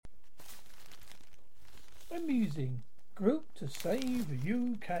Amusing. Group to save the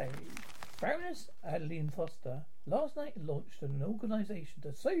UK. Baroness Adeline Foster last night launched an organisation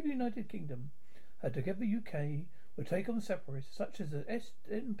to save the United Kingdom. Together the UK would take on separatists such as the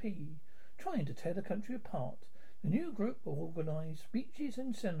SNP, trying to tear the country apart. The new group will organise speeches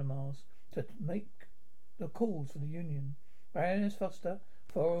and seminars to make the calls for the Union. Baroness Foster,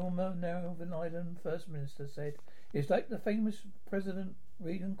 former Northern Ireland First Minister, said, "It's like the famous President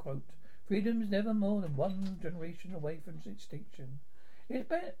Reagan quote, 'Freedom is never more than one generation away from extinction.' It's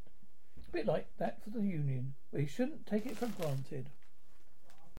a bit like that for the Union. We shouldn't take it for granted."